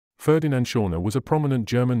Ferdinand Schörner was a prominent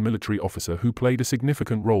German military officer who played a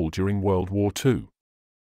significant role during World War II.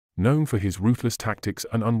 Known for his ruthless tactics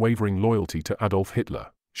and unwavering loyalty to Adolf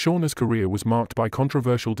Hitler, Schörner's career was marked by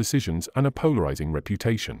controversial decisions and a polarizing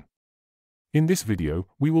reputation. In this video,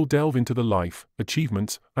 we will delve into the life,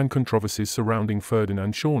 achievements, and controversies surrounding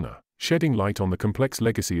Ferdinand Schörner, shedding light on the complex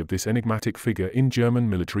legacy of this enigmatic figure in German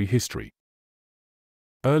military history.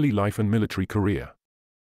 Early life and military career.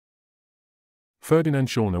 Ferdinand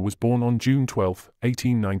Schörner was born on June 12,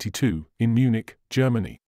 1892, in Munich,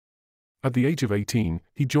 Germany. At the age of 18,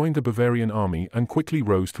 he joined the Bavarian army and quickly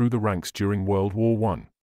rose through the ranks during World War I.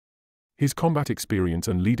 His combat experience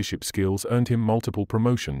and leadership skills earned him multiple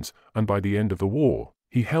promotions, and by the end of the war,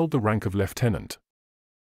 he held the rank of lieutenant.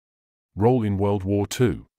 Role in World War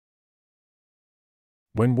II.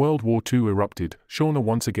 When World War II erupted, Schörner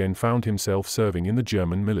once again found himself serving in the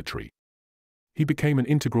German military. He became an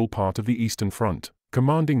integral part of the Eastern Front,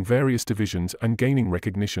 commanding various divisions and gaining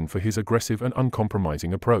recognition for his aggressive and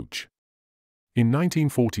uncompromising approach. In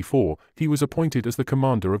 1944, he was appointed as the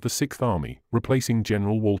commander of the Sixth Army, replacing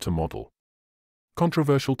General Walter Model.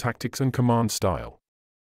 Controversial tactics and command style.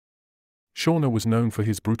 Schörner was known for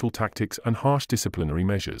his brutal tactics and harsh disciplinary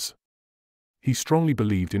measures. He strongly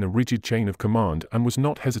believed in a rigid chain of command and was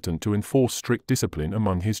not hesitant to enforce strict discipline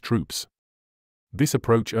among his troops. This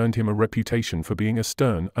approach earned him a reputation for being a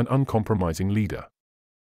stern and uncompromising leader.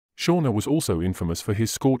 Schörner was also infamous for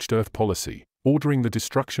his scorched-earth policy, ordering the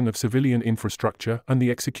destruction of civilian infrastructure and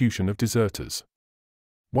the execution of deserters.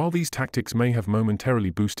 While these tactics may have momentarily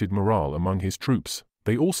boosted morale among his troops,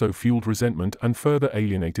 they also fueled resentment and further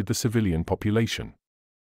alienated the civilian population.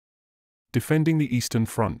 Defending the Eastern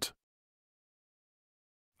Front.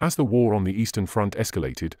 As the war on the Eastern Front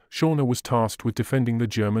escalated, Schörner was tasked with defending the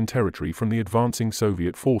German territory from the advancing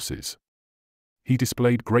Soviet forces. He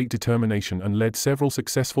displayed great determination and led several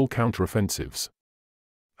successful counteroffensives.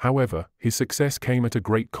 However, his success came at a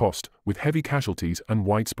great cost, with heavy casualties and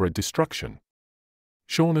widespread destruction.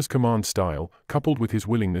 Schörner's command style, coupled with his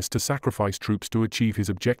willingness to sacrifice troops to achieve his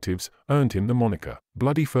objectives, earned him the moniker,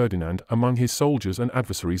 Bloody Ferdinand, among his soldiers and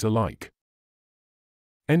adversaries alike.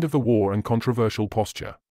 End of the war and controversial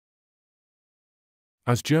posture.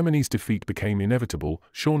 As Germany's defeat became inevitable,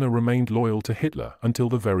 Schörner remained loyal to Hitler until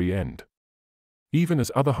the very end. Even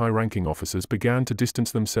as other high-ranking officers began to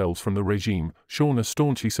distance themselves from the regime, Schörner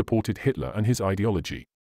staunchly supported Hitler and his ideology.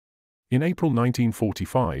 In April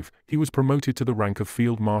 1945, he was promoted to the rank of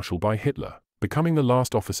Field Marshal by Hitler, becoming the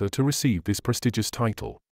last officer to receive this prestigious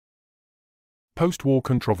title. Post-war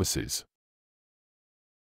controversies.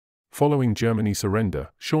 Following Germany's surrender,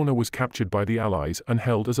 Schörner was captured by the Allies and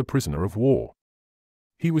held as a prisoner of war.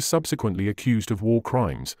 He was subsequently accused of war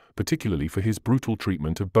crimes, particularly for his brutal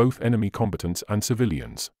treatment of both enemy combatants and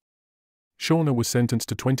civilians. Schörner was sentenced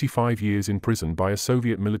to 25 years in prison by a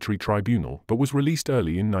Soviet military tribunal but was released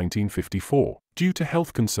early in 1954, due to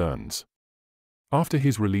health concerns. After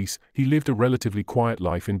his release, he lived a relatively quiet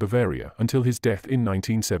life in Bavaria until his death in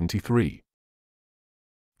 1973.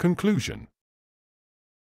 Conclusion.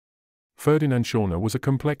 Ferdinand Schörner was a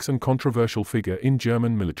complex and controversial figure in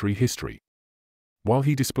German military history. While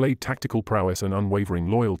he displayed tactical prowess and unwavering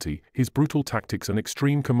loyalty, his brutal tactics and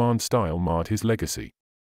extreme command style marred his legacy.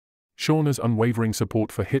 Schörner's unwavering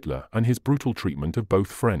support for Hitler and his brutal treatment of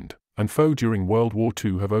both friend and foe during World War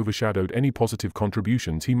II have overshadowed any positive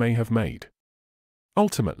contributions he may have made.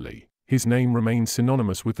 Ultimately, his name remains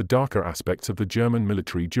synonymous with the darker aspects of the German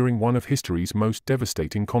military during one of history's most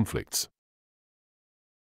devastating conflicts.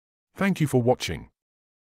 Thank you for watching.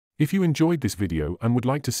 If you enjoyed this video and would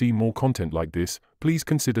like to see more content like this, please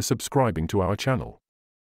consider subscribing to our channel.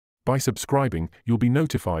 By subscribing, you'll be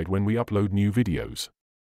notified when we upload new videos.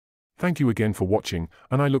 Thank you again for watching,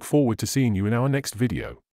 and I look forward to seeing you in our next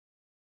video.